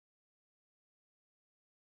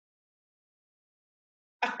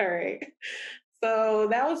All right. So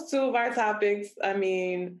that was two of our topics. I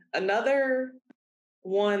mean, another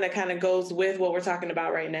one that kind of goes with what we're talking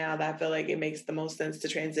about right now that I feel like it makes the most sense to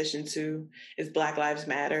transition to is Black Lives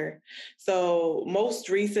Matter. So most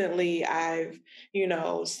recently I've,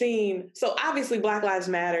 seen, so obviously Black Lives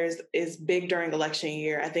Matter is big during election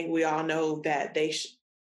year. I think we all know that they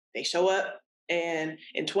show up, and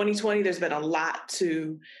in 2020 there's been a lot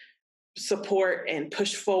to support and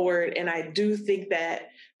push forward. And I do think that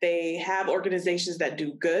they have organizations that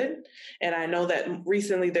do good. And I know that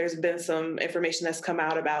recently there's been some information that's come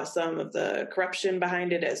out about some of the corruption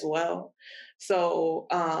behind it as well. So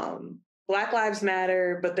Black Lives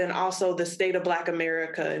Matter, but then also the state of Black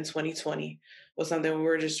America in 2020 was something we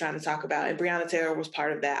were just trying to talk about. And Breonna Taylor was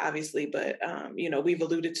part of that, obviously, but we've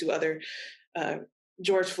alluded to other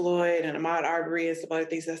George Floyd and Ahmaud Arbery and some other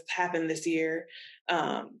things that's happened this year.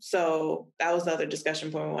 So that was the other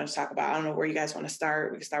discussion point we wanted to talk about. I don't know where you guys want to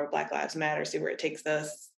start. We can start with Black Lives Matter, see where it takes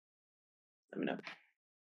us. Let me know.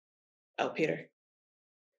 Oh, Peter.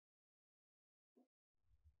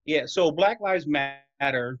 Yeah, so Black Lives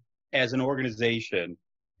Matter as an organization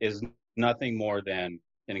is nothing more than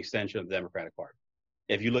an extension of the Democratic Party.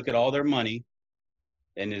 If you look at all their money,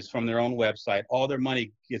 and it's from their own website, all their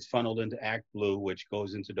money gets funneled into ActBlue, which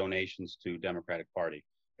goes into donations to Democratic Party.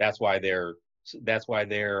 That's why they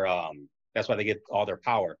get all their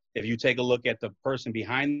power. If you take a look at the person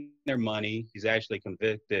behind their money, he's actually a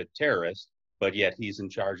convicted terrorist, but yet he's in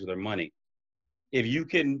charge of their money.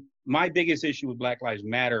 My biggest issue with Black Lives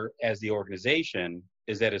Matter as the organization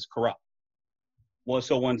is that it's corrupt. Well,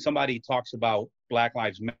 so when somebody talks about Black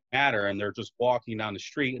Lives Matter and they're just walking down the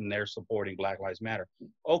street and they're supporting Black Lives Matter,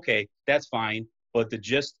 okay, that's fine. But the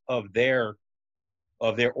gist of their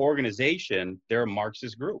organization, they're a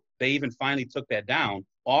Marxist group. They even finally took that down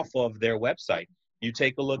off of their website. You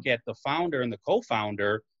take a look at the founder and the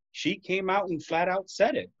co-founder, she came out and flat out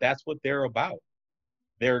said it. That's what they're about.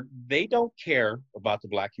 They don't care about the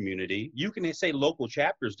Black community. You can say local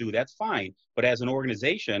chapters do, that's fine. But as an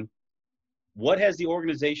organization, what has the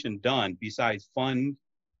organization done besides fund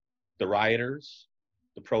the rioters,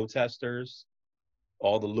 the protesters,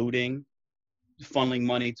 all the looting, funneling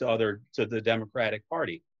money to the Democratic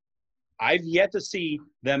Party? I've yet to see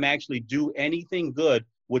them actually do anything good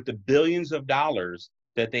with the billions of dollars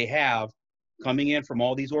that they have coming in from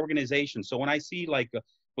all these organizations. So when I see like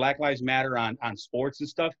Black Lives Matter on sports and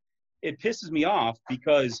stuff, it pisses me off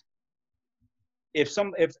because if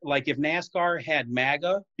NASCAR had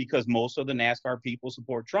MAGA, because most of the NASCAR people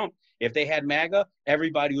support Trump, if they had MAGA,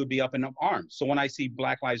 everybody would be up in arms. So when I see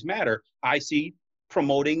Black Lives Matter, I see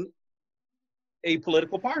promoting a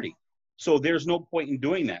political party. So there's no point in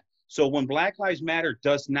doing that. So when Black Lives Matter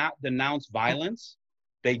does not denounce violence,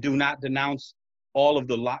 they do not denounce all of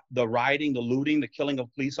the rioting, the looting, the killing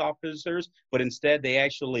of police officers, but instead they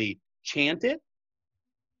actually chant it.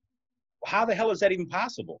 How the hell is that even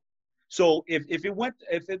possible? So if it went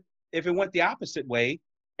the opposite way,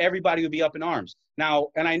 everybody would be up in arms. Now,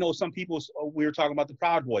 and I know some people, we were talking about the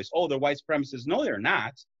Proud Boys. Oh, they're white supremacists. No, they're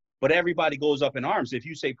not. But everybody goes up in arms. If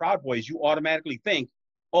you say Proud Boys, you automatically think,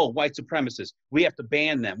 oh, white supremacists. We have to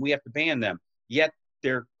ban them. We have to ban them. Yet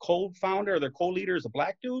their co-founder or their co-leader is a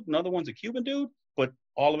Black dude. Another one's a Cuban dude. But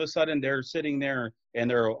all of a sudden they're sitting there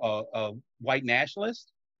and they're a white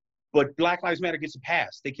nationalist. But Black Lives Matter gets a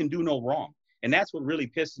pass. They can do no wrong. And that's what really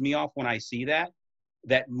pisses me off when I see that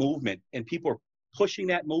movement, and people are pushing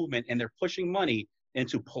that movement and they're pushing money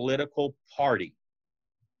into political party.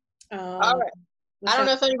 All right. I don't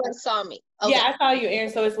know if anybody saw me. Okay. Yeah, I saw you,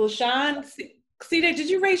 Aaron. So it's LaShawn. C-Day,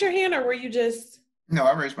 did you raise your hand or were you just? No,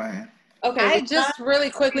 I raised my hand. Okay. I just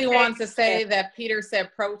really quickly wanted to say that Peter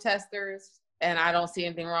said protesters, and I don't see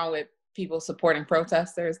anything wrong with people supporting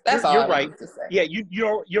protesters. That's all. You're right. Yeah,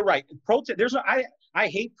 you're right. I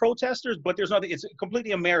hate protesters, but there's nothing. It's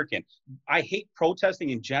completely American. I hate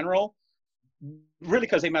protesting in general, really,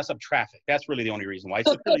 because they mess up traffic. That's really the only reason why. It's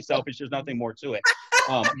just really selfish. There's nothing more to it.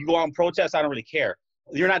 You go out and protest, I don't really care.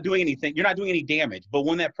 You're not doing anything. You're not doing any damage. But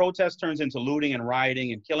when that protest turns into looting and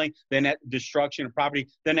rioting and killing, then that destruction of property,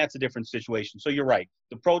 then that's a different situation. So you're right.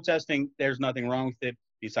 The protesting, there's nothing wrong with it.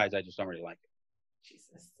 Besides, I just don't really like it.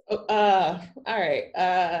 Jesus. All right.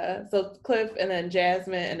 So Cliff, and then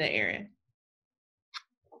Jasmine, and then Aaron.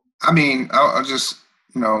 I mean, I'll just,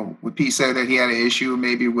 what Pete said, that he had an issue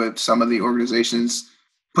maybe with some of the organizations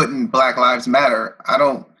putting Black Lives Matter.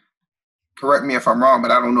 Correct me if I'm wrong,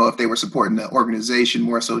 but I don't know if they were supporting the organization,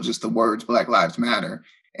 more so just the words Black Lives Matter.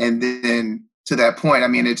 And then to that point, I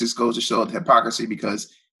mean, it just goes to show the hypocrisy,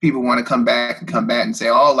 because people want to come back and say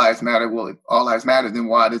all lives matter. Well, if all lives matter, then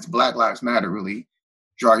why does Black Lives Matter really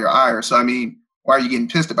draw your ire? So, I mean, why are you getting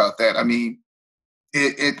pissed about that? I mean,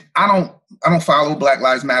 I don't follow Black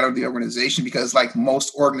Lives Matter, the organization, because like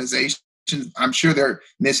most organizations, I'm sure they're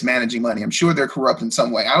mismanaging money. I'm sure they're corrupt in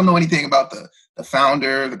some way. I don't know anything about the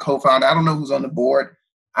founder, the co-founder. I don't know who's on the board.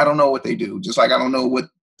 I don't know what they do. Just like I don't know what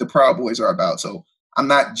the Proud Boys are about. So I'm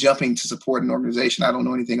not jumping to support an organization I don't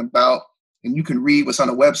know anything about. And you can read what's on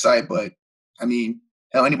the website, but I mean,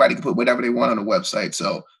 hell, anybody can put whatever they want on the website.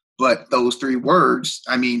 So, but those 3 words,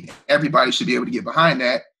 I mean, everybody should be able to get behind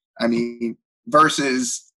that. I mean,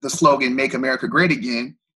 versus the slogan, Make America Great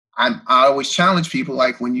Again. I always challenge people,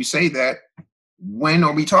 like, when you say that, when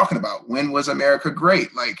are we talking about? When was America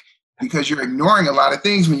great? Like, because you're ignoring a lot of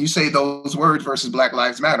things when you say those words versus Black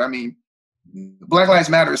Lives Matter. I mean, Black Lives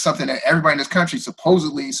Matter is something that everybody in this country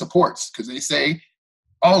supposedly supports because they say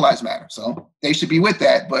all lives matter. So they should be with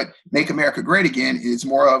that. But Make America Great Again is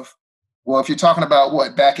more of, well, if you're talking about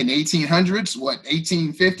what, back in 1800s, what,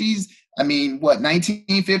 1850s? I mean, what,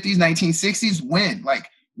 1950s, 1960s? When? Like,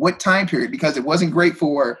 what time period? Because it wasn't great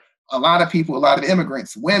for a lot of people, a lot of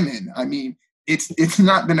immigrants, women. I mean, it's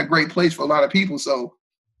not been a great place for a lot of people. So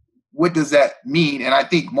what does that mean? And I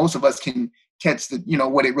think most of us can catch the,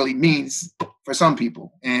 what it really means for some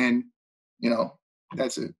people. And,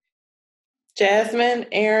 that's it. Jasmine,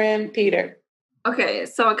 Aaron, Peter. Okay,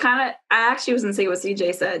 so I actually was going to say what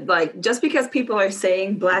CJ said. Like, just because people are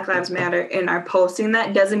saying Black Lives Matter and are posting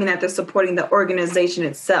that doesn't mean that they're supporting the organization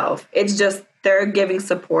itself. It's just they're giving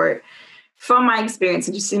support. From my experience,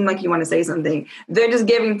 it just seemed like you want to say something. They're just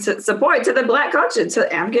giving support to the Black culture,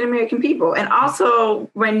 to African American people. And also,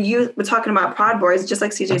 when you were talking about Proud Boys, just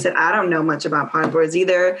like CJ said, I don't know much about Proud Boys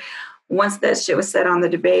either. Once that shit was said on the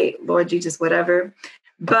debate, Lord Jesus, whatever.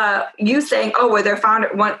 But you saying, oh, well,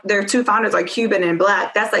 their 2 founders are Cuban and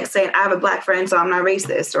Black. That's like saying I have a Black friend, so I'm not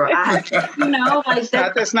racist, or I have, like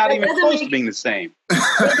that's not even close to being the same.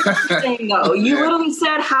 No, you literally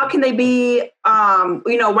said, how can they be,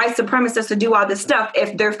 white supremacists to do all this stuff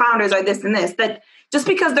if their founders are this and this? That just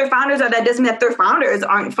because their founders are that doesn't mean that their founders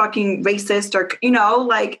aren't fucking racist, or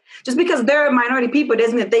just because they're minority people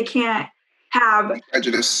doesn't mean that they can't have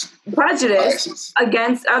prejudice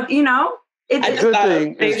against, The good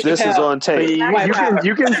thing is this is on tape.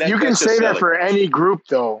 You can say that for any group,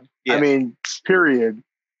 though. Yeah. I mean, period.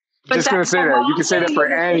 But just going to say that. You can say that for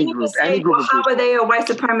any group. Any group of people. How are they a white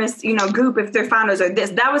supremacist, group if their founders are this?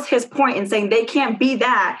 That was his point in saying they can't be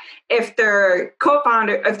that if their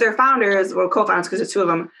founders, well, co-founders, because there's 2 of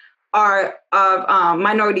them, are of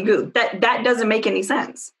minority group. That doesn't make any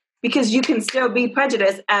sense, because you can still be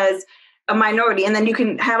prejudiced as a minority, and then you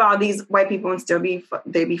can have all these white people and still be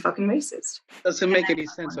fucking racist. Doesn't make any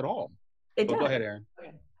sense at all. Go ahead, Aaron.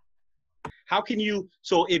 Okay. How can you?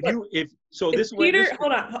 So this Peter.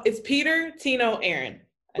 Hold on, it's Peter, Tino, Aaron.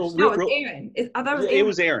 It's Aaron. I thought it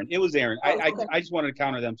was Aaron. It was Aaron. I just wanted to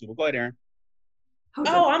counter them too. But go ahead, Aaron.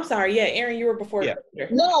 Oh, I'm sorry. Yeah, Aaron, you were before. Yeah.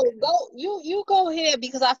 No, you go ahead,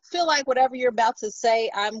 because I feel like whatever you're about to say,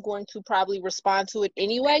 I'm going to probably respond to it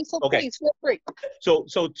anyway. So please feel free. So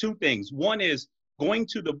 2 things. One is going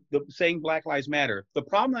to the saying Black Lives Matter. The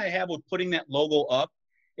problem I have with putting that logo up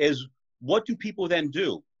is, what do people then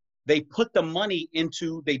do? They put the money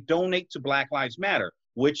they donate to Black Lives Matter,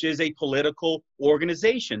 which is a political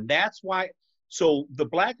organization. That's why. So the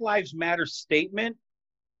Black Lives Matter statement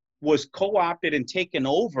was co-opted and taken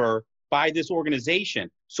over by this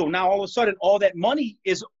organization. So now all of a sudden, all that money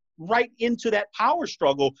is right into that power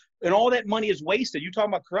struggle, and all that money is wasted. You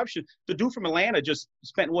talking about corruption. The dude from Atlanta just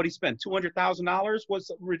spent what he spent, $200,000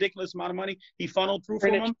 was a ridiculous amount of money he funneled through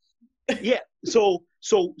from him. Yeah. So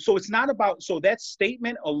it's not about, so that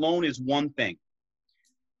statement alone is one thing,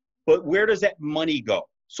 but where does that money go?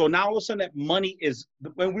 So now all of a sudden that money is,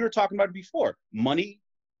 when we were talking about it before, money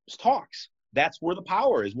talks. That's where the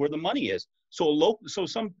power is, where the money is. So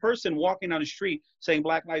some person walking down the street saying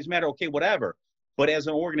Black Lives Matter, okay, whatever. But as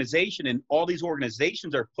an organization, and all these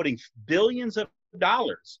organizations are putting billions of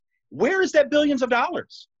dollars, where is that billions of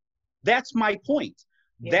dollars? That's my point.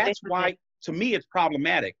 Yeah, that's why, to me, it's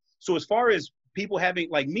problematic. So as far as people having,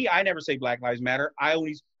 like me, I never say Black Lives Matter. I don't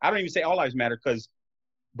even say All Lives Matter,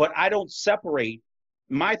 but I don't separate.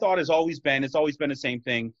 My thought has always been, it's always been the same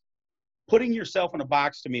thing. Putting yourself in a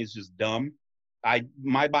box to me is just dumb.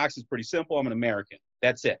 My box is pretty simple. I'm an American.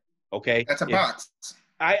 That's it. Okay. That's a box.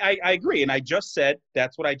 I agree. And I just said,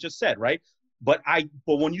 that's what I just said. Right. But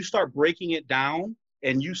when you start breaking it down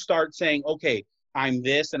and you start saying, okay, I'm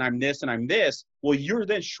this and I'm this and I'm this, well, you're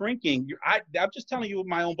then shrinking. I'm just telling you what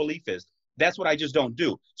my own belief is. That's what I just don't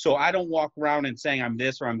do. So I don't walk around and saying I'm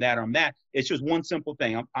this or I'm that or I'm that. It's just one simple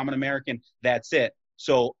thing. I'm an American. That's it.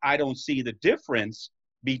 So I don't see the difference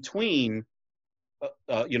between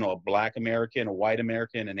a Black American, a white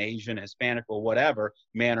American, an Asian, Hispanic, or whatever,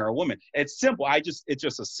 man or a woman. It's simple. It's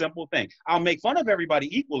just a simple thing. I'll make fun of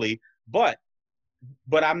everybody equally, but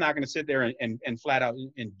I'm not going to sit there and flat out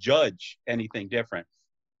and judge anything different.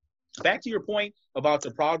 Back to your point about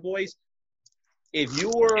the Proud Boys.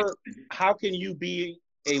 How can you be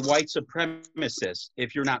a white supremacist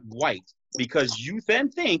if you're not white? Because you then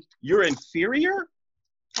think you're inferior?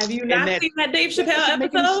 Have you not seen that Dave Chappelle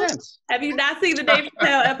episode? Have you not seen the Dave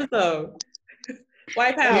Chappelle episode?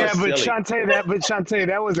 White Power. Yeah, but Shantae,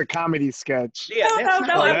 that was a comedy sketch. Yeah, it's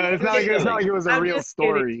not like it was a real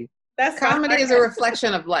story. That's comedy is a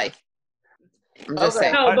reflection of life. I'm just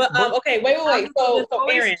saying. No, but okay, wait. So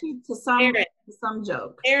Aaron, to some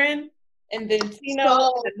joke. Aaron, and then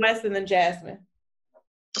Tino, and Wes, and then Jasmine.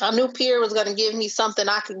 I knew Pierre was going to give me something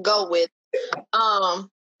I could go with.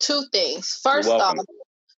 Two things. First off,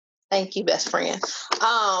 thank you, best friend.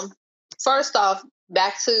 First off,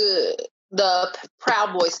 back to the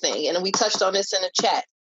Proud Boys thing, and we touched on this in the chat.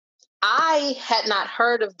 I had not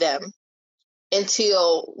heard of them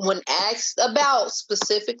until when asked about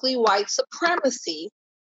specifically white supremacy.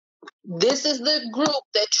 This is the group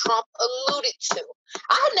that Trump alluded to.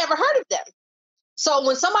 I had never heard of them. So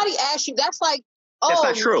when somebody asks you, that's like, that's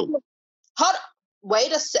not true. Hold on,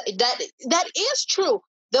 wait a second. That is true.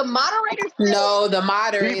 The moderator said, no, the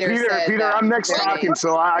moderator said Peter, that. I'm next talking,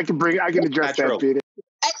 so I can address that, Peter.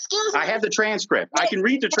 Excuse me. I have the transcript. I can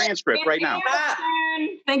read the transcript right now.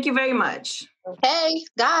 Thank you very much. Hey,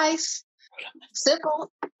 guys.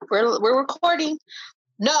 Simple. We're recording.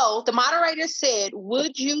 No, the moderator said,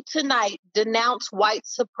 would you tonight denounce white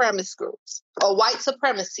supremacist groups or white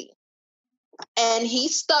supremacy? And he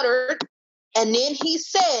stuttered, and then he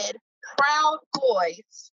said, Proud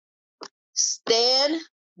Boys, stand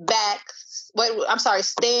back. Wait, I'm sorry,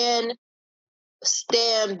 stand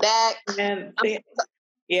back.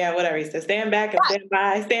 Yeah, whatever he said. Stand back and stand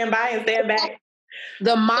by. Stand by and stand back.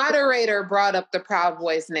 The moderator brought up the Proud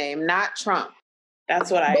Boys name, not Trump.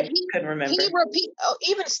 That's what I couldn't remember.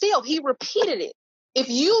 He repeated it. If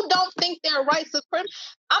you don't think they're white supremacy,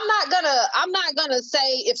 I'm not gonna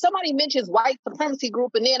say if somebody mentions white supremacy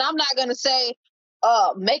group, and then I'm not gonna say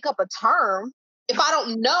make up a term if I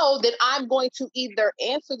don't know that I'm going to either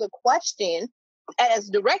answer the question as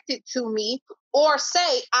directed to me or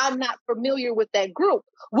say I'm not familiar with that group,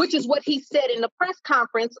 which is what he said in the press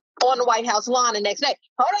conference on the White House lawn the next day.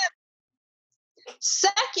 Hold on.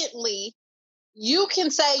 Secondly, you can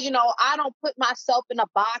say, I don't put myself in a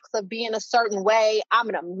box of being a certain way. I'm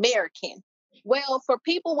an American. Well, for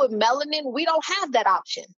people with melanin, we don't have that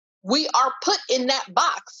option. We are put in that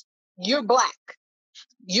box. You're black.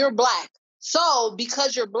 You're black. So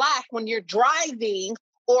because you're black, when you're driving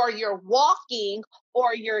or you're walking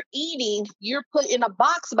or you're eating, you're put in a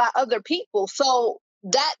box by other people. So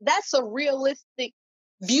that's a realistic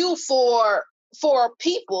view for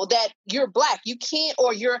people that you're black. You can't,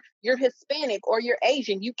 or you're Hispanic or you're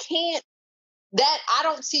Asian. You can't, that I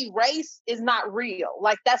don't see race is not real.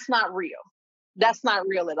 Like that's not real. That's not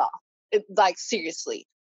real at all. Like seriously,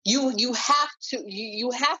 you have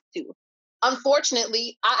to.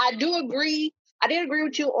 Unfortunately, I do agree. I did agree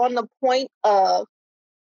with you on the point of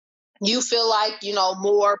you feel like,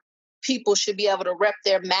 more people should be able to rep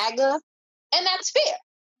their MAGA. And that's fair.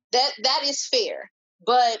 That is fair.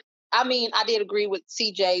 But I mean, I did agree with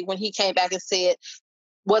CJ when he came back and said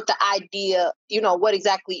what the idea, what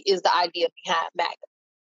exactly is the idea behind MAGA.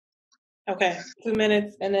 Okay, 2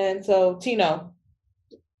 minutes. And then, so Tino.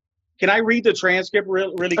 Can I read the transcript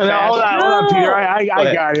really fast? Hold on, Peter. I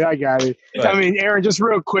got it. I mean, Aaron, just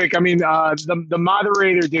real quick. I mean, the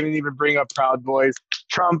moderator didn't even bring up Proud Boys.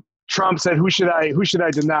 Trump said, "Who should I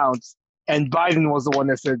denounce?" And Biden was the one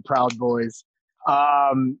that said Proud Boys.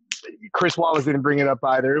 Chris Wallace didn't bring it up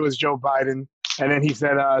either. It was Joe Biden, and then he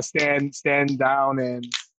said, "Stand down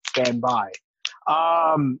and stand by."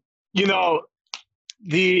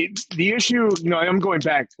 The issue, I'm going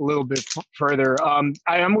back a little bit further. I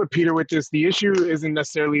am with Peter with this. The issue isn't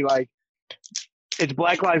necessarily like it's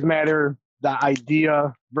Black Lives Matter, the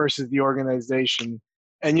idea versus the organization.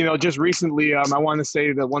 And, just recently, I want to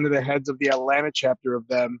say that one of the heads of the Atlanta chapter of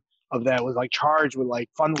that was like charged with like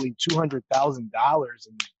funneling $200,000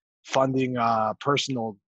 in funding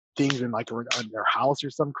personal things in like their house or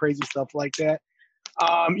some crazy stuff like that.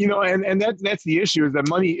 And that's the issue is that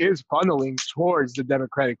money is funneling towards the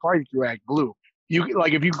Democratic Party through ActBlue.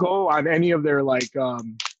 If you go on any of their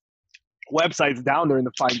websites down there in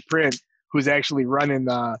the fine print, who's actually running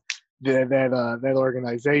that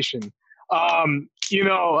organization.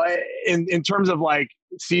 In terms of like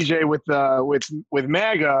CJ with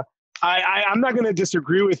MAGA, I'm not going to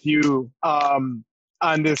disagree with you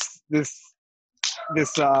on this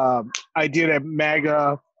idea that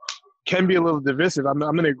MAGA can be a little divisive. I'm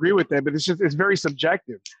going to agree with that, but it's very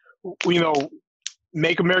subjective. You know,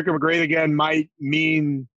 make America great again might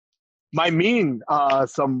mean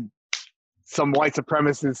some white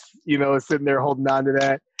supremacists, you know, sitting there holding on to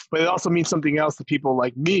that, but it also means something else to people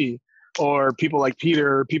like me or people like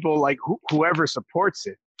Peter, or people like whoever supports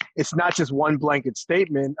it. It's not just one blanket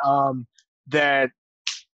statement that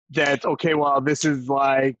okay, well, this is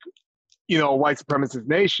like, you know, a white supremacist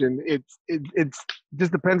nation. It's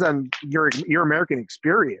just depends on your American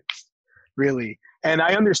experience, really. And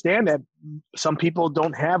I understand that some people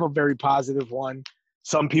don't have a very positive one.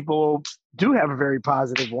 Some people do have a very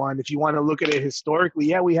positive one. If you want to look at it historically,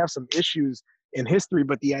 yeah, we have some issues in history,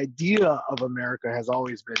 but the idea of America has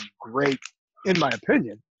always been great, in my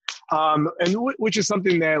opinion. And which is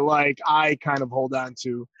something that, like, I kind of hold on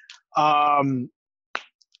to.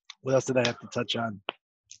 What else did I have to touch on?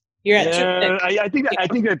 You're at I think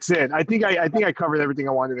that's it. I think I covered everything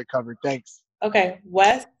I wanted to cover. Thanks. Okay,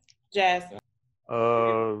 Wes, Jasmine.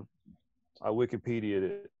 I Wikipedia'd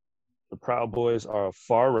it. The Proud Boys are a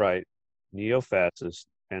far-right, neo-fascist,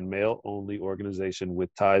 and male-only organization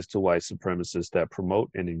with ties to white supremacists that promote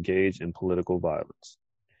and engage in political violence.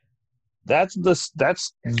 That's the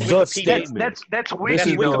statement. That's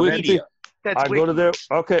Wikipedia. I go to their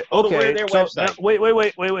okay. Go to their website.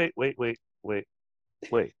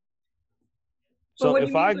 Wait. So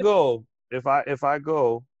if I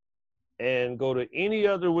go and go to any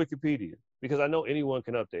other Wikipedia, because I know anyone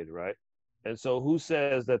can update it, right? And so who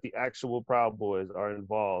says that the actual Proud Boys are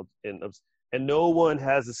involved in, and no one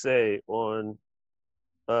has a say on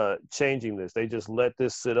changing this. They just let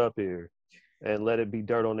this sit up here and let it be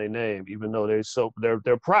dirt on their name, even though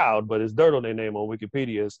they're proud, but it's dirt on their name on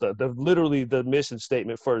Wikipedia and stuff. They're literally the mission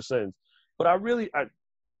statement, first sentence. But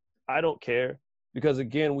I don't care, because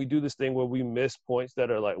again, we do this thing where we miss points that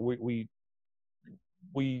are like, we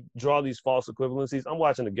draw these false equivalencies. I'm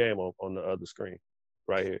watching the game on the other screen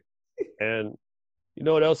right here. And you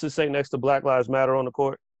know what else is saying next to Black Lives Matter on the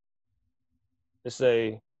court? It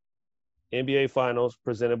say NBA Finals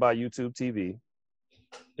presented by YouTube TV.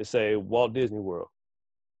 It say Walt Disney World.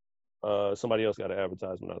 Somebody else got an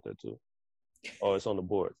advertisement out there too. Oh, it's on the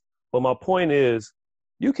board. But my point is,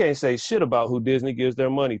 you can't say shit about who Disney gives their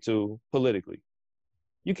money to politically.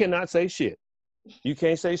 You cannot say shit. You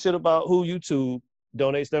can't say shit about who YouTube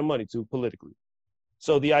donates their money to politically.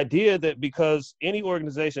 So the idea that because any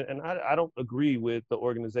organization, and I don't agree with the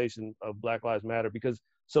organization of Black Lives Matter, because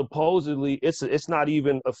supposedly it's not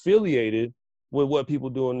even affiliated with what people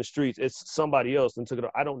do in the streets. It's somebody else and took it.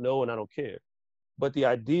 I don't know and I don't care. But the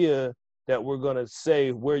idea that we're going to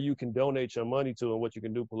say where you can donate your money to and what you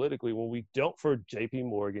can do politically, when we don't for JP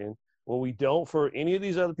Morgan, when we don't for any of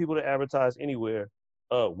these other people that advertise anywhere,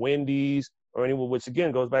 Wendy's or anyone, which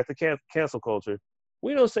again goes back to cancel culture.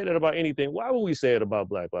 We don't say that about anything. Why would we say it about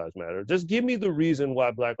Black Lives Matter? Just give me the reason why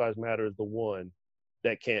Black Lives Matter is the one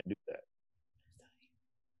that can't do that.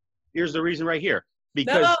 Here's the reason right here.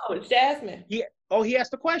 Because no, Jasmine. He asked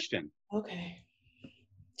the question. Okay.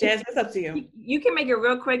 Jasmine, it's up to you. You can make it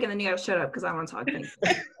real quick and then you have to shut up because I want to talk.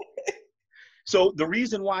 So the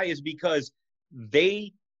reason why is because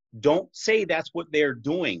they don't say that's what they're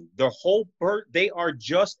doing. They are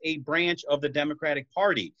just a branch of the Democratic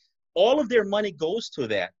Party. All of their money goes to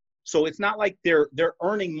that. So it's not like they're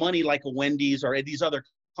earning money like a Wendy's or these other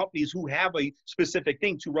companies who have a specific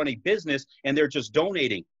thing to run a business and they're just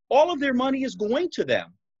donating. All of their money is going to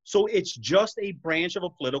them. So it's just a branch of a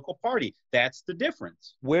political party. That's the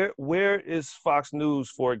difference. Where is Fox News,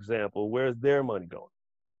 for example? Where's their money going?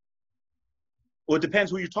 Well, it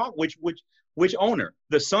depends who you talk, which owner.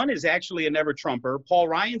 The Sun is actually a never Trumper. Paul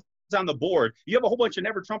Ryan's on the board. You have a whole bunch of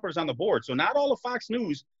never Trumpers on the board. So not all of Fox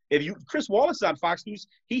News. Chris Wallace is on Fox News,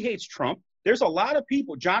 he hates Trump. There's a lot of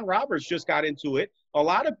people. John Roberts just got into it. A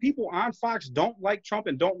lot of people on Fox don't like Trump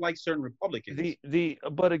and don't like certain Republicans.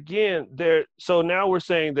 But again, so now we're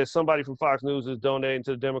saying that somebody from Fox News is donating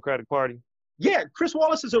to the Democratic Party. Yeah, Chris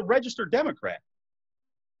Wallace is a registered Democrat.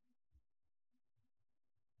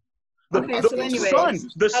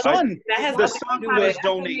 The Sun was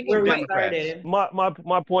donating to Democrats.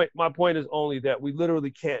 My point is only that we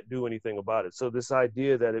literally can't do anything about it. So this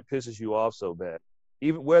idea that it pisses you off so bad,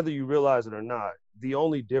 even whether you realize it or not, the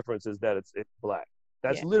only difference is that it's black.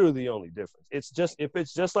 That's literally the only difference. It's just, if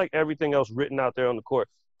it's just like everything else written out there on the court,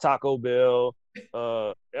 Taco Bell,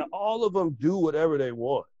 all of them do whatever they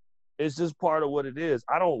want. It's just part of what it is.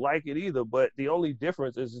 I don't like it either, but the only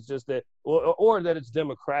difference is it's just that, or that it's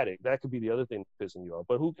democratic. That could be the other thing that's pissing you off.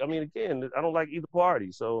 But again, I don't like either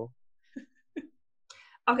party, so.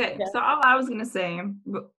 Okay, so all I was gonna say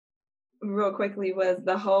real quickly was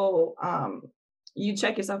the whole you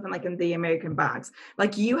check yourself in the American box.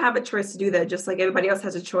 Like you have a choice to do that, just like everybody else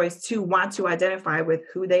has a choice to want to identify with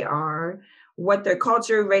who they are, what their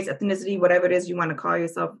culture, race, ethnicity, whatever it is you want to call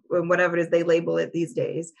yourself, whatever it is they label it these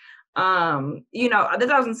days. You know, that's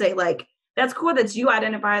what I was gonna say. Like that's cool that you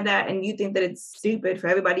identify that and you think that it's stupid for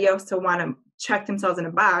everybody else to want to check themselves in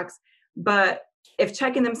a box, but if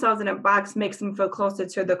checking themselves in a box makes them feel closer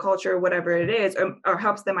to the culture or whatever it is, or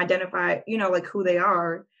helps them identify, you know, like who they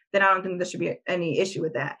are, then I don't think there should be any issue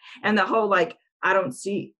with that. And the whole like I don't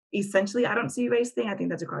see race thing, I think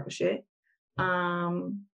that's a crock of shit. I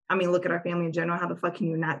mean, look at our family in general. How the fuck can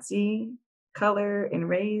you not see color and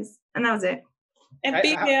race? And that was it. And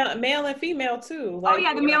male and female too. Like, oh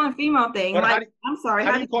yeah, the male and female thing. Like, I'm sorry.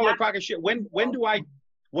 How do you call it a crock of shit? When do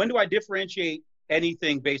I differentiate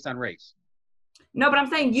anything based on race? No, but I'm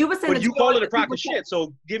saying you were saying. But you call it a crock of shit.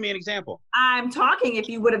 So give me an example. I'm talking. If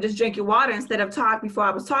you would have just drank your water instead of talk before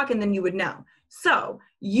I was talking, then you would know. So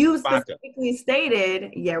you specifically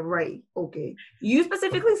stated, yeah, right, okay. You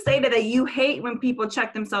specifically stated that you hate when people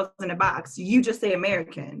check themselves in a box. You just say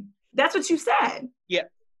American. That's what you said. Yeah.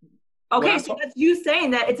 Okay, so that's you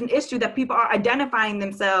saying that it's an issue that people are identifying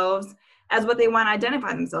themselves as what they want to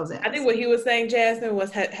identify themselves as. I think what he was saying, Jasmine,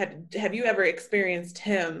 was have you ever experienced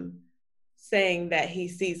him saying that he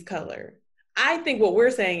sees color? I think what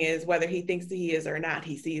we're saying is whether he thinks that he is or not,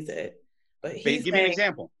 he sees it. But he's give me an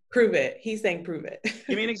example. Prove it. He's saying prove it.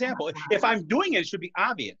 Give me an example. If I'm doing it, it should be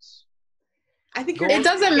obvious. I think it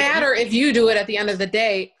doesn't matter if you do it at the end of the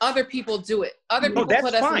day. Other people do it. Other people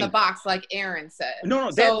put us in the box, like Aaron said. No,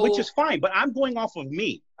 that, which is fine. But I'm going off of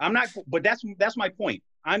me. I'm not. But that's my point.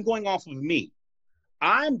 I'm going off of me.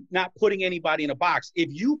 I'm not putting anybody in a box. If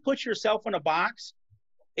you put yourself in a box,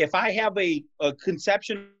 if I have a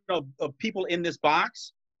conception of people in this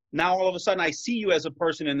box, now all of a sudden I see you as a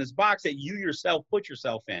person in this box that you yourself put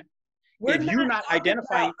yourself in. If you're not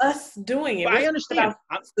identifying us doing it, I understand.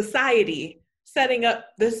 Society setting up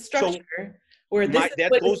this structure where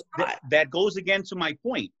that goes again to my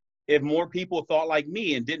point. If more people thought like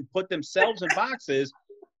me and didn't put themselves in boxes,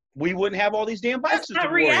 we wouldn't have all these damn boxes. That's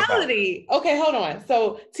not reality. Okay, hold on.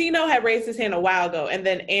 So Tino had raised his hand a while ago, and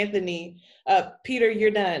then Anthony, Peter,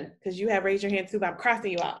 you're done because you have raised your hand too. But I'm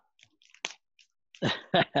crossing you out.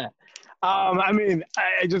 I mean,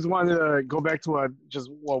 I just wanted to go back to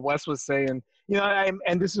what Wes was saying. You know,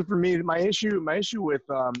 and this is for me. My issue with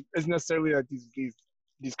isn't necessarily that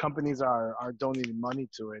these companies are donating money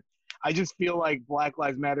to it. I just feel like Black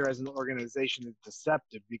Lives Matter as an organization is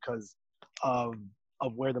deceptive because of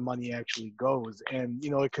where the money actually goes. And, you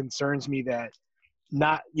know, it concerns me that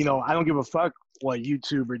I don't give a fuck what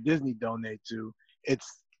YouTube or Disney donate to.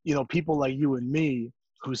 It's, you know, people like you and me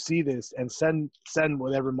who see this and send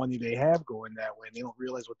whatever money they have going that way. And they don't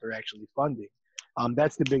realize what they're actually funding.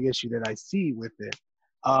 That's the big issue that I see with it.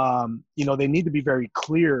 You know, they need to be very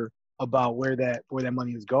clear about where that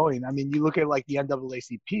money is going. I mean, you look at like the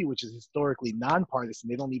NAACP, which is historically nonpartisan.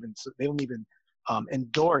 They don't even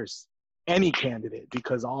endorse any candidate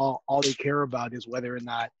because all they care about is whether or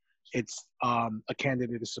not it's a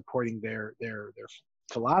candidate is supporting their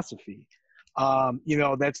philosophy. You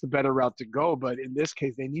know, that's the better route to go. But in this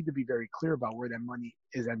case, they need to be very clear about where that money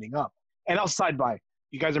is ending up. And I'll side by.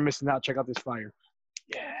 You guys are missing out. Check out this flyer.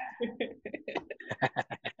 Yeah.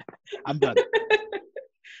 I'm done.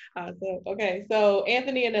 Awesome. Okay, so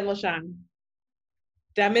Anthony and then LaShawn.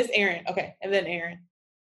 Did I miss Aaron? Okay, and then Aaron.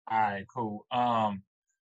 All right, cool. I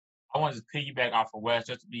wanted to piggyback off of Wes,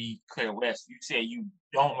 just to be clear. Wes, you said you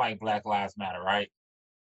don't like Black Lives Matter, right?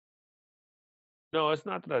 No, it's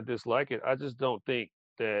not that I dislike it. I just don't think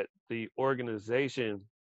that the organization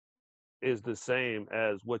is the same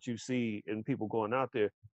as what you see in people going out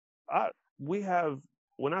there.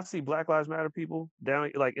 When I see Black Lives Matter people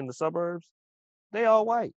down like in the suburbs, they all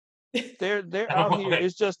white. They're out here.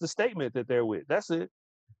 It's just the statement that they're with. That's it.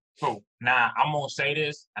 Cool. Now I'm gonna say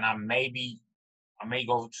this, and I may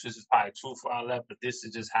go. This is probably too far left, but this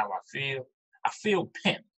is just how I feel. I feel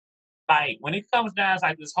pimped. Like when it comes down to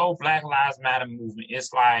like this whole Black Lives Matter movement,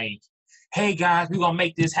 it's like, hey guys, we're gonna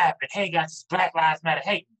make this happen. Hey guys, it's Black Lives Matter.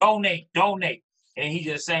 Hey, donate. And he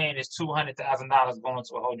just saying it's $200,000 going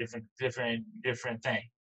to a whole different thing.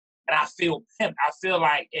 And I feel pimped. I feel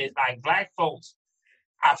like it's like black folks.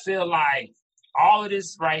 I feel like all of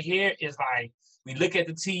this right here is like we look at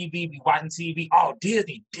the TV, we watching TV. Oh,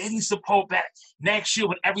 Disney support back. Next year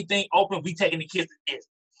when everything open, we taking the kids to Disney.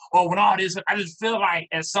 Or when all this, I just feel like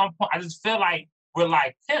at some point, I just feel like we're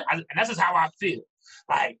like, and that's just how I feel.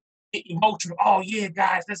 Like emotional. Oh yeah,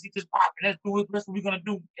 guys, let's get this popping. Let's do it. That's what we're gonna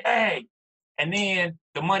do. Hey, and then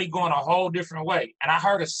the money going a whole different way. And I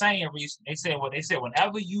heard a saying recently. They said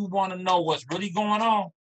whenever you want to know what's really going on,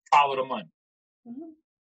 follow the money. Mm-hmm.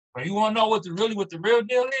 When you want to know what the real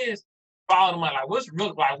deal is, follow the money. Like what's the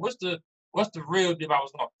real deal about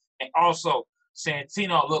what's going on? And also,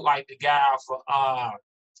 Santino looked like the guy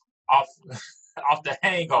off the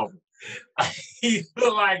Hangover. He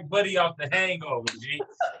looked like Buddy off the Hangover, G.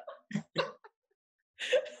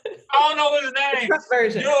 I don't know his name. Trump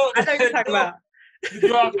version. I know you're talking about.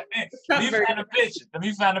 Let me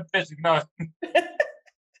find a picture. No.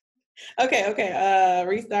 Okay.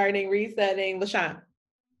 Resetting. LaShawn.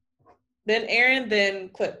 Then Aaron, then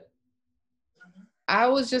Cliff. I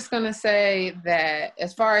was just going to say that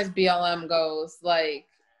as far as BLM goes, like,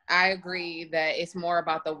 I agree that it's more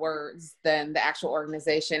about the words than the actual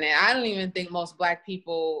organization. And I don't even think most Black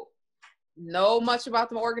people know much about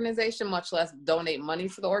the organization, much less donate money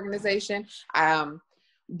to the organization.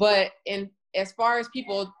 But as far as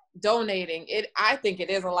people donating, I think it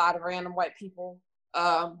is a lot of random white people.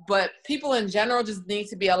 But people in general just need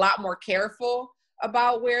to be a lot more careful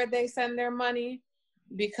about where they send their money,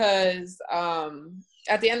 because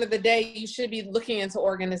at the end of the day, you should be looking into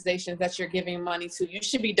organizations that you're giving money to. You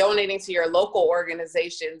should be donating to your local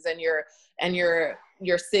organizations and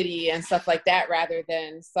your city and stuff like that, rather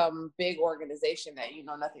than some big organization that you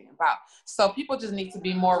know nothing about. So people just need to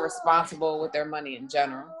be more responsible with their money in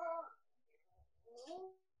general.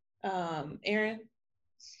 Aaron?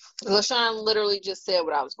 LaShawn literally just said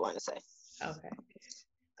what I was going to say. Okay.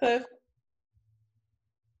 Cliff?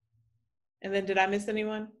 And then did I miss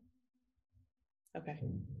anyone? Okay.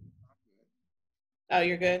 Oh,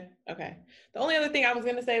 you're good? Okay. The only other thing I was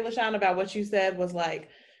going to say, LaShawn, about what you said was like,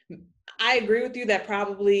 I agree with you that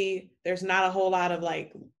probably there's not a whole lot of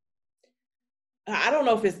like, I don't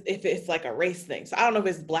know if it's like a race thing. So I don't know if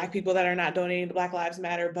it's Black people that are not donating to Black Lives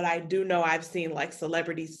Matter, but I do know I've seen like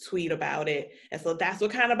celebrities tweet about it. And so that's what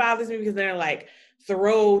kind of bothers me, because they're like,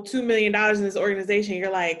 throw $2 million in this organization.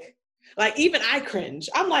 You're like even I cringe.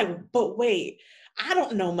 I'm like, but wait, I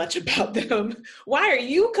don't know much about them. Why are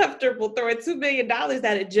you comfortable throwing $2 million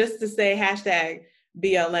at it just to say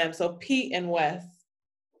 #BLM? So Pete and Wes.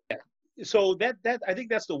 So that I think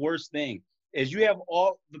that's the worst thing, is you have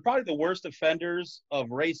probably the worst offenders of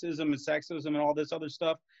racism and sexism and all this other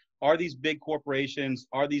stuff are these big corporations,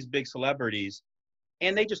 are these big celebrities,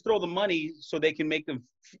 and they just throw the money so they can make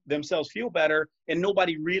themselves feel better, and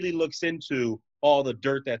nobody really looks into all the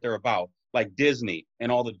dirt that they're about, like Disney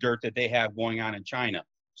and all the dirt that they have going on in China.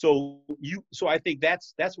 So I think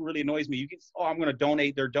that's what really annoys me. You get, I'm going to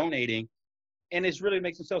donate, they're donating, and it really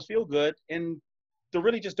makes themselves feel good, and they're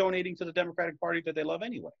really just donating to the Democratic Party that they love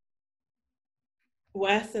anyway.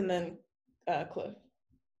 Wes and then Cliff.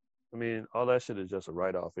 I mean, all that shit is just a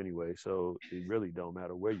write-off anyway, so it really don't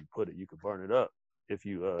matter where you put it. You could burn it up if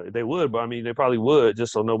they would, but I mean, they probably would,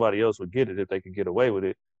 just so nobody else would get it if they could get away with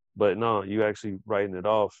it. But no, you actually writing it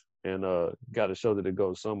off, and got to show that it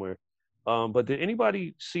goes somewhere. But did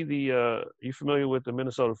anybody see you familiar with the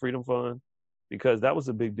Minnesota Freedom Fund? Because that was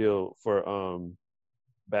a big deal for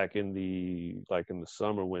back in the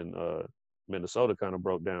summer when Minnesota kind of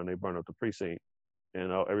broke down. They burned up the precinct,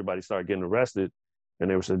 and everybody started getting arrested. And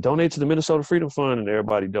they were saying, donate to the Minnesota Freedom Fund, and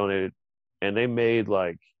everybody donated. And they made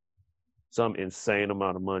like some insane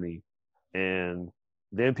amount of money. And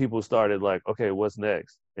then people started like, okay, what's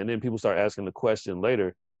next? And then people started asking the question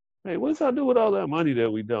later, hey, what does I do with all that money that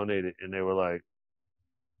we donated? And they were like,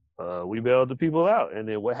 we bailed the people out. And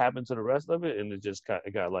then what happened to the rest of it? And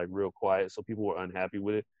it got like real quiet. So people were unhappy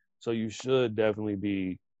with it. So you should definitely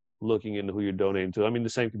be looking into who you're donating to. I mean, the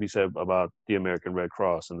same can be said about the American Red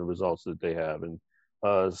Cross and the results that they have. And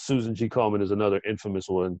Susan G. Komen is another infamous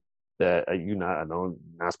one that I'm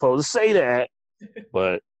not supposed to say that,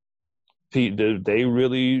 but they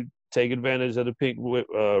really take advantage of the pink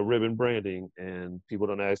ribbon branding, and people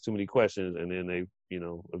don't ask too many questions, and then they,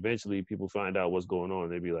 eventually people find out what's going on,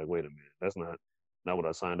 and they be like, wait a minute, that's not what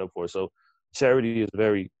I signed up for. So charity is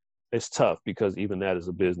it's tough, because even that is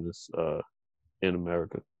a business in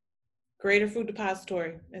America. Greater Food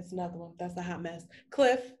Depository, it's another one. That's a hot mess.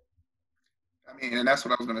 Cliff? I mean, and that's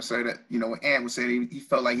what I was going to say, that, when Ant was saying he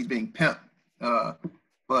felt like he's being pimped,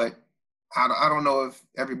 but I don't know if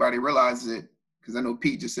everybody realizes it, because I know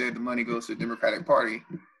Pete just said the money goes to the Democratic Party,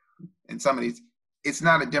 and some of these, it's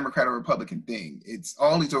not a Democrat or Republican thing. It's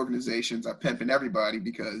all these organizations are pimping everybody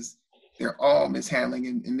because they're all mishandling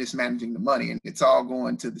and mismanaging the money, and it's all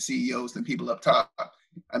going to the CEOs and people up top.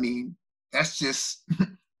 I mean, that's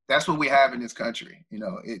what we have in this country.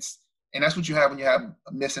 And that's what you have when you have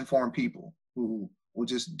misinformed people who will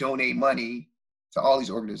just donate money to all these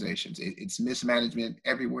organizations. It's mismanagement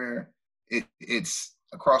everywhere. it's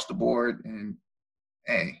across the board, and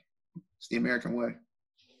hey, it's the American way.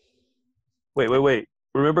 Wait.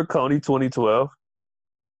 Remember Coney 2012?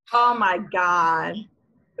 Oh my God.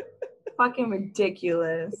 Fucking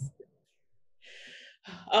ridiculous.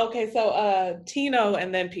 Okay, so Tino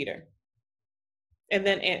and then Peter. And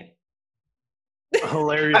then Ant.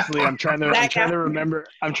 Hilariously, I'm trying to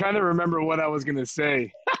remember what I was gonna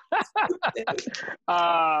say.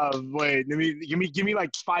 Wait, give me like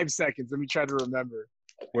 5 seconds. Let me try to remember.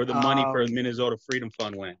 Where the money for the Minnesota Freedom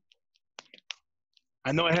Fund went.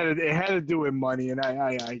 I know it had to do with money, and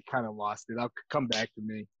I kind of lost it. I'll come back to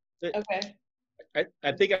me. Okay.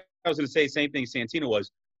 I think I was going to say the same thing Santino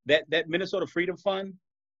was. That Minnesota Freedom Fund,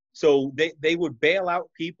 so they would bail out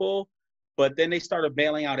people, but then they started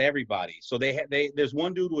bailing out everybody. So there's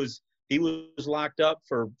one dude was locked up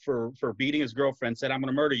for beating his girlfriend, said, "I'm going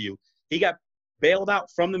to murder you." He got bailed out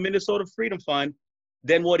from the Minnesota Freedom Fund.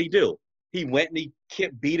 Then what'd he do? He went and he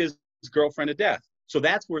beat his girlfriend to death. So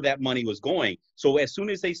that's where that money was going. So as soon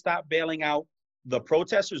as they stopped bailing out the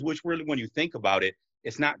protesters, which really, when you think about it,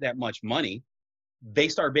 it's not that much money. They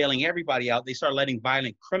start bailing everybody out. They start letting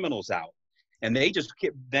violent criminals out. And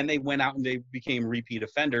then they went out and they became repeat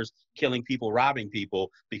offenders, killing people, robbing people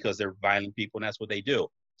because they're violent people, and that's what they do.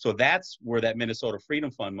 So that's where that Minnesota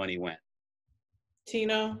Freedom Fund money went.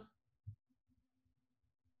 Tino?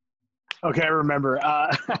 Okay, I remember.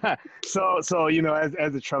 So you know,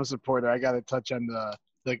 as a Trump supporter, I got to touch on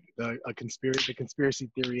the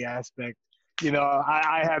conspiracy theory aspect. You know,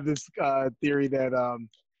 I have this theory that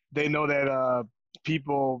they know that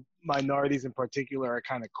people, minorities in particular, are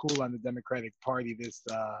kind of cool on the Democratic Party this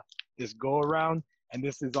go around, and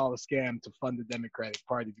this is all a scam to fund the Democratic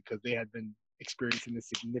Party because they had been experiencing a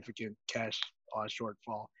significant cash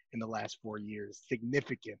shortfall in the last 4 years.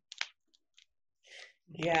 Significant.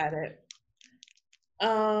 Got it.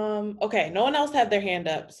 Okay, no one else had their hand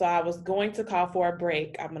up, so I was going to call for a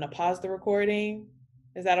break. I'm going to pause the recording.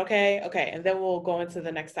 Is that okay? Okay, and then we'll go into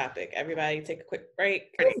the next topic. Everybody take a quick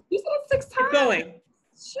break. You said 6 times. Keep going.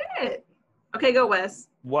 Shit. Okay, go Wes.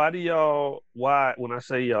 Why, when I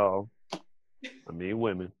say y'all, I mean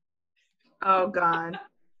women. Oh, God.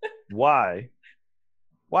 Why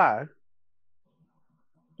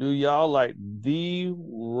do y'all like the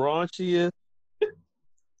raunchiest,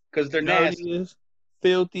 because they're nasty,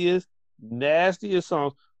 filthiest, nastiest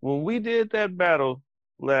songs? When we did that battle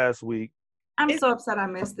last week, I'm so upset I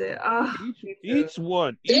missed it. Each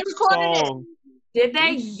song. Did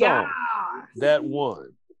they? Yeah. That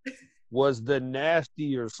one was the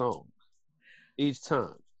nastier song each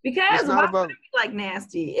time. Because why would it be like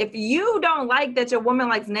nasty? If you don't like that your woman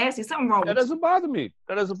likes nasty, something wrong with you. That doesn't bother me.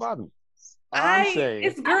 I'm saying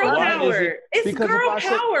it's girl power. It's girl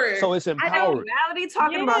power. So it's empowering. I know reality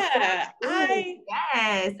talking about that.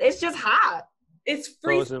 Yes, it's just hot. It's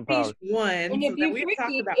free speech one. And if you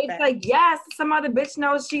freaky, it's like, yes, some other bitch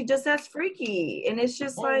knows she just as freaky. And it's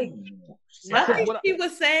just like nothing she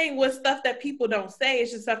was saying was stuff that people don't say. It's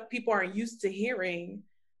just stuff people aren't used to hearing,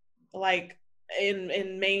 like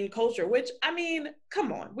in main culture, which, I mean,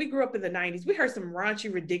 come on. We grew up in the 90s. We heard some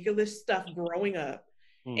raunchy, ridiculous stuff growing up.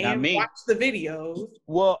 And watch the videos.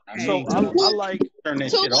 Well, so I like turn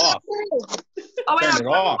that shit off. Oh wait, turn it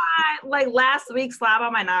off. Like last week, Slab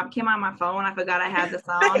on My Knob came on my phone. I forgot I had the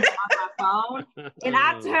song on my phone, and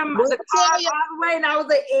I turned the car all the way, and I was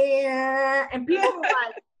like, "Yeah," and people were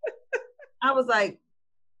like, "I was like,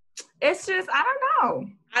 it's just I don't know.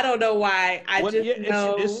 I don't know why.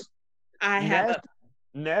 I have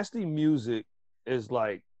nasty music is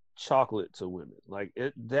like chocolate to women. Like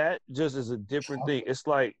that just is a different thing. It's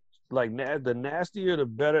like the nastier the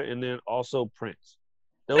better, and then also Prince.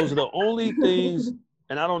 Those are the only things,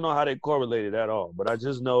 and I don't know how they correlated at all, but I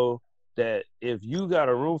just know that if you got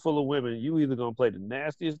a room full of women, you either gonna play the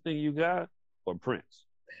nastiest thing you got or Prince.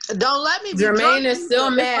 Don't let me be Jermaine is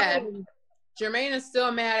still mad. Jermaine is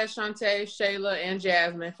still mad at Shantae, Shayla, and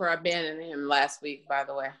Jasmine for abandoning him last week, by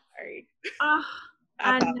the way.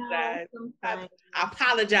 I apologize. I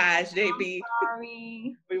apologize, JB.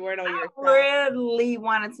 Sorry. We weren't on your side. Really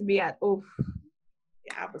wanted to be at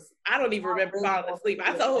Yeah, I don't even remember falling asleep.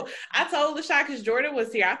 I told LaShawn because Jordan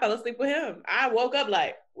was here. I fell asleep with him. I woke up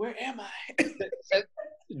like, where am I?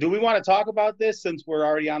 Do we want to talk about this since we're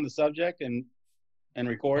already on the subject and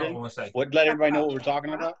recording? Let everybody know what we're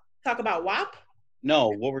talking about? Talk about WAP? No,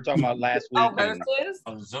 what we're talking about last week. Versus?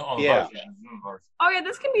 Yeah. Oh yeah,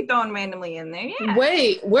 this can be thrown randomly in there. Yeah.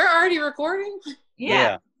 Wait, we're already recording?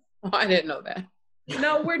 Yeah. Oh, I didn't know that.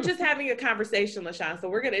 No, we're just having a conversation, LaShawn. So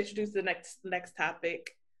we're gonna introduce the next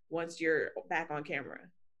topic once you're back on camera.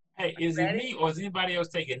 Hey, is it me or is anybody else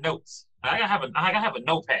taking notes? I gotta have a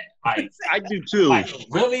notepad. Like I do too. Like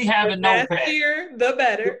really have a notepad. Faster, the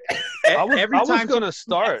better. I was gonna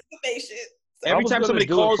start. Every time somebody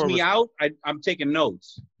calls me out, I'm taking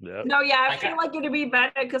notes. Yeah. No, yeah, I feel like it'd be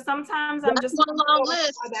better because sometimes I'm just on a long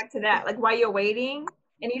list. Back to that, like while you're waiting,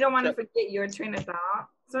 and you don't want to forget your train of thought.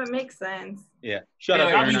 So it makes sense. Yeah. Shut up,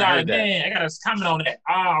 Aaron. I gotta comment on that.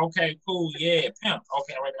 Oh, okay, cool. Yeah, pimp.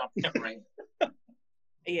 Okay, right now, pimp right.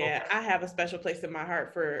 Yeah, I have a special place in my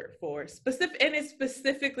heart for specific, and it's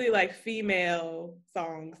specifically like female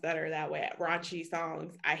songs that are that way, raunchy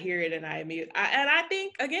songs. I hear it and I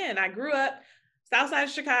think again, I grew up South Side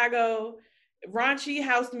of Chicago, raunchy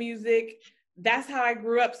house music. That's how I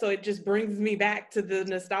grew up, so it just brings me back to the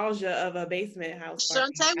nostalgia of a basement house.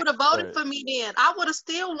 Shantae would have voted for me then. I would have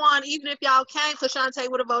still won, even if y'all came, so Shantae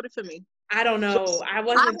would have voted for me. I don't know. I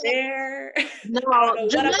wasn't there. No, I don't know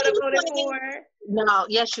what I would have voted for. No,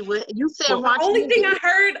 yes, you would. You said the only thing I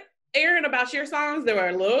heard, Aaron, about your songs, they were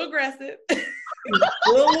a little aggressive, a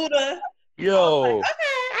little Yo. Like, okay,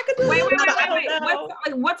 I could do Wait.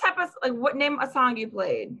 What type of what name a song you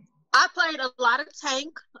played? I played a lot of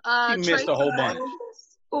Tank. You missed a whole bunch.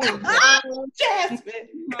 Jasmine,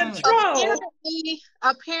 control.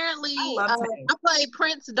 Apparently, I played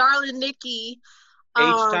Prince, Darling Nikki.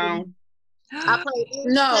 H-Town. I played.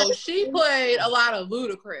 No, she played a lot of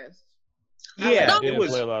Ludacris. Yeah, it was.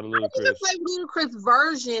 Play a lot of Ludacris. I didn't play Ludacris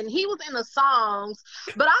version. He was in the songs,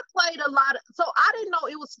 but I played a lot of. So I didn't know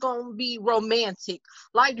it was gonna be romantic.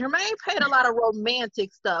 Like Jermaine played a lot of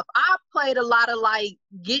romantic stuff. I played a lot of like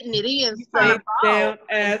getting it in stuff. Janet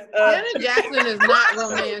Jackson is not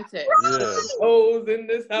romantic. Hoes in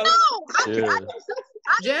this house. No,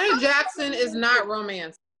 Janet Jackson is not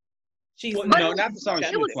romantic. No, not the song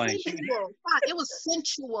she was playing. It was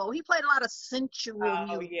sensual. He played a lot of sensual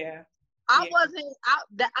music. Yeah. I wasn't out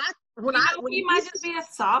that he might just be a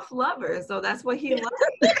soft lover, so that's what he likes.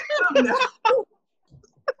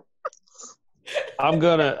 I'm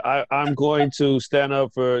going to stand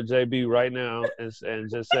up for JB right now and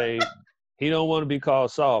just say he don't want to be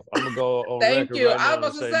called soft. I'm gonna go on record right now. I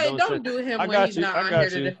was about to say, don't do him when he's not on here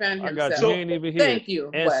to defend himself. I got you. He ain't even here. Thank you.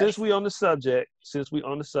 And since we on the subject,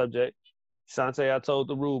 Shantae, I told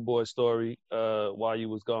the Rude Boy story while you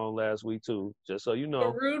was gone last week too, just so you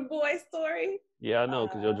know. The Rude Boy story? Yeah, I know,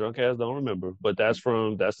 because your drunk ass don't remember. But that's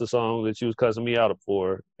the song that you was cussing me out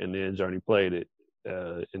for, and then Journey played it.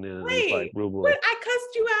 And then it was like Rude Boy. What? I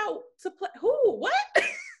cussed you out to play who? What?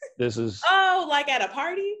 This is like at a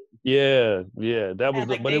party? Yeah. That was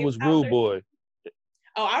but it was Rude Boy.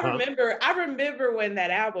 Oh, I remember when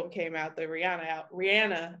that album came out, the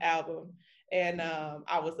Rihanna album. And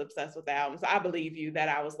I was obsessed with the album. So I believe you that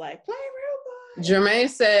I was like, play Rude Boy. Jermaine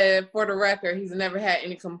said, for the record, he's never had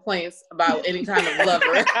any complaints about any kind of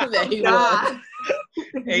lover that he was.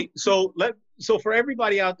 Hey, so for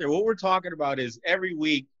everybody out there, what we're talking about is every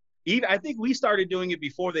week, I think we started doing it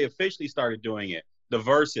before they officially started doing it, the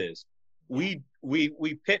verses. We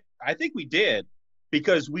picked, I think we did,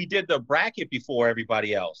 because we did the bracket before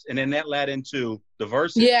everybody else. And then that led into the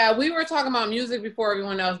verses. Yeah, we were talking about music before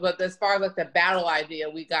everyone else, but as far as like the battle idea,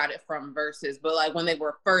 we got it from verses. But like when they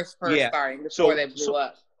were first starting before they blew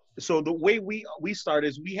up. So the way we started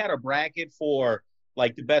is we had a bracket for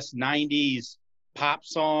like the best 90s pop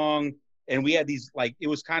song. And we had these, like, it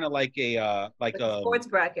was kind of like a sports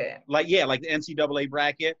bracket. Like the NCAA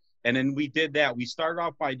bracket. And then we did that. We started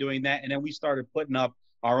off by doing that. And then we started putting up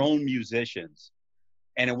our own musicians.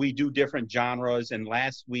 And then we do different genres. And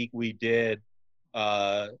last week we did,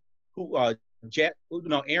 Aaron, what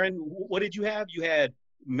did you have? You had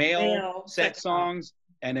male sex songs.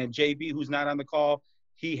 And then JB, who's not on the call,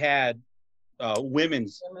 he had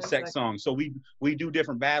women's sex songs. So we do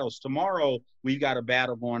different battles. Tomorrow, we've got a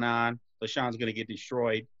battle going on. LaShawn's going to get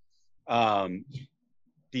destroyed.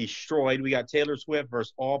 We got Taylor Swift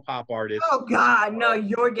versus all pop artists. Oh God, no,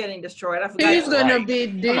 you're getting destroyed. He's gonna be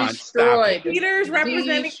destroyed. Peter's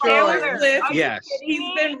representing Taylor Swift. Yes.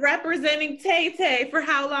 He's been representing Tay-Tay for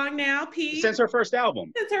how long now, Pete? Since her first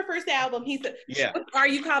album. He's Are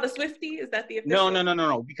you called a Swiftie? Is that the official?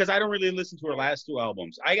 No. Because I don't really listen to her last two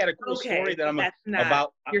albums. I got a cool story that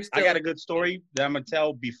I got a good story that I'm gonna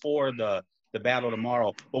tell before the battle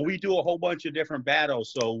tomorrow. But we do a whole bunch of different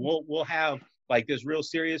battles, so we'll have like this real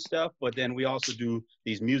serious stuff, but then we also do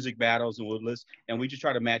these music battles and we just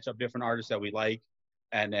try to match up different artists that we like,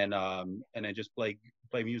 and then just play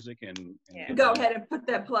music and go ahead and put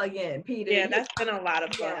that plug in, Peter. Yeah, that's been a lot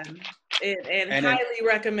of fun and highly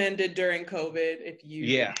recommended during COVID.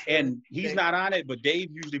 And he's not on it, but Dave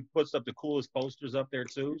usually puts up the coolest posters up there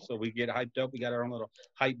too, so we get hyped up. We got our own little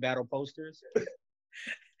hype battle posters.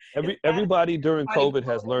 Everybody during COVID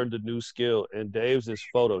has learned a new skill, and Dave's is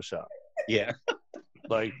Photoshop. Yeah.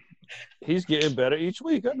 Like, he's getting better each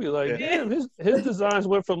week. I'd be like, damn, his designs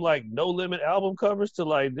went from like No Limit album covers to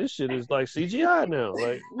like this shit is like CGI now.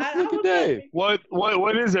 Like, look at Dave. What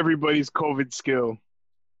is everybody's COVID skill?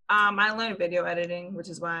 I learned video editing, which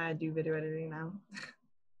is why I do video editing now.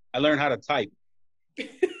 I learned how to type.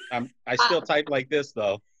 I still type like this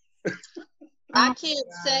though. I can't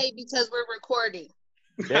say because we're recording.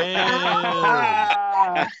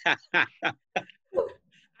 Damn.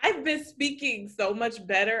 I've been speaking so much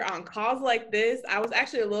better on calls like this. I was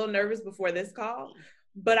actually a little nervous before this call,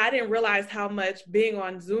 but I didn't realize how much being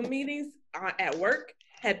on Zoom meetings at work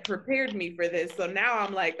had prepared me for this. So now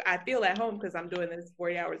I'm like, I feel at home because I'm doing this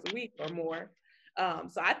 40 hours a week or more.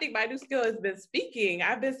 So I think my new skill has been speaking.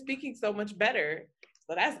 I've been speaking so much better.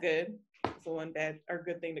 So that's good. It's one bad or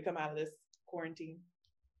good thing to come out of this quarantine.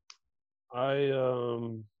 I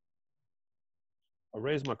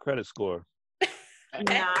raised my credit score. I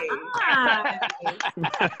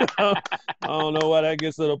don't know why that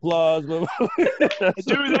gets an applause, but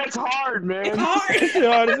dude, that's hard, man. It's hard.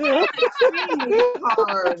 It's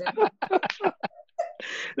hard.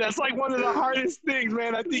 That's like one of the hardest things,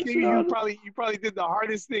 man. I think you probably did the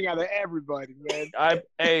hardest thing out of everybody, man.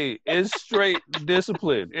 It's straight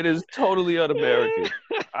discipline. It is totally un-American.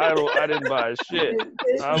 I didn't buy shit.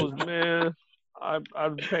 I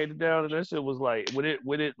paid it down, and that shit was like when it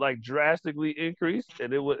like drastically increased,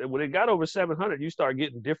 and when it got over 700, you start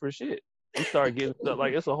getting different shit. You start getting stuff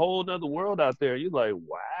like it's a whole nother world out there. You're like,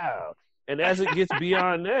 wow. And as it gets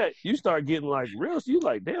beyond that, you start getting like real. So you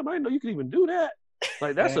like, damn, I didn't know you could even do that.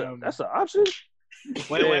 Like that's an option.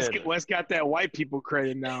 Wes got that white people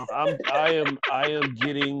credit now. I am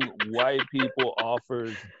getting white people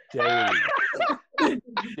offers daily.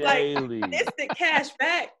 Like instant cash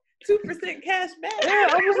back. 2% cash back. Yeah,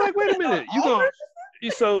 I was like, wait a minute.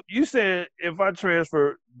 So you saying if I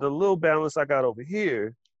transfer the little balance I got over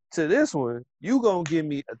here to this one, you gonna give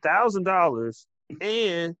me $1,000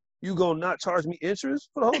 and you gonna not charge me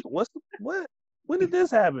interest for the whole? What? When did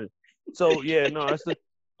this happen? So yeah, no, it's the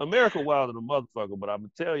America wild than a motherfucker. But I'm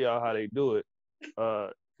gonna tell y'all how they do it.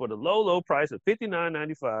 For the low price of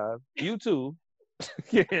 $59.95, YouTube.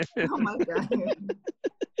 Yeah. Oh my god.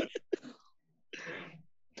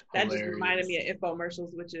 That just reminded me of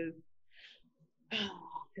infomercials, which is the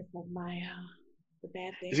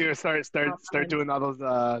bad thing. You're gonna start doing all those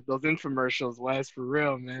infomercials, Wes, for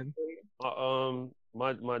real, man.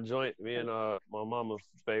 My joint, me and my mama's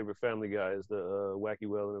favorite Family Guy is the Wacky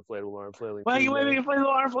Wailing Inflatable Arm Flailing. Wacky Waving Inflatable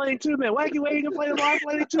Arm Flailing 2 Man. Wacky Waving Inflatable Arm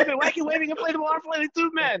Flailing 2 Man. Wacky Waving Inflatable Arm Flailing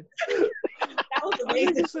 2 Man. That was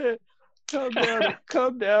amazing.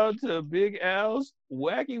 Come down to Big Al's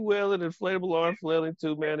Wacky Wailing Inflatable Arm Flailing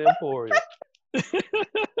 2-Man Emporium.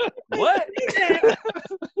 What?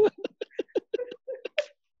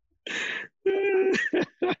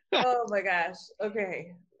 Oh my gosh.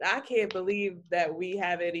 Okay. I can't believe that we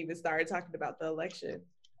haven't even started talking about the election.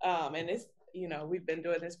 And it's, we've been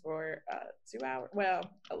doing this for 2 hours. Well,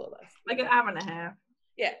 a little less. Like an hour and a half.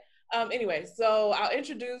 Yeah. Anyway, so I'll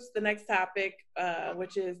introduce the next topic,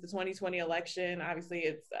 which is the 2020 election. Obviously,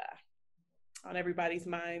 it's on everybody's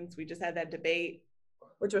minds. We just had that debate.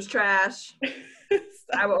 Which was trash.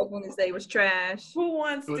 I will openly say it was trash. Who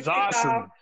wants to kick awesome. off?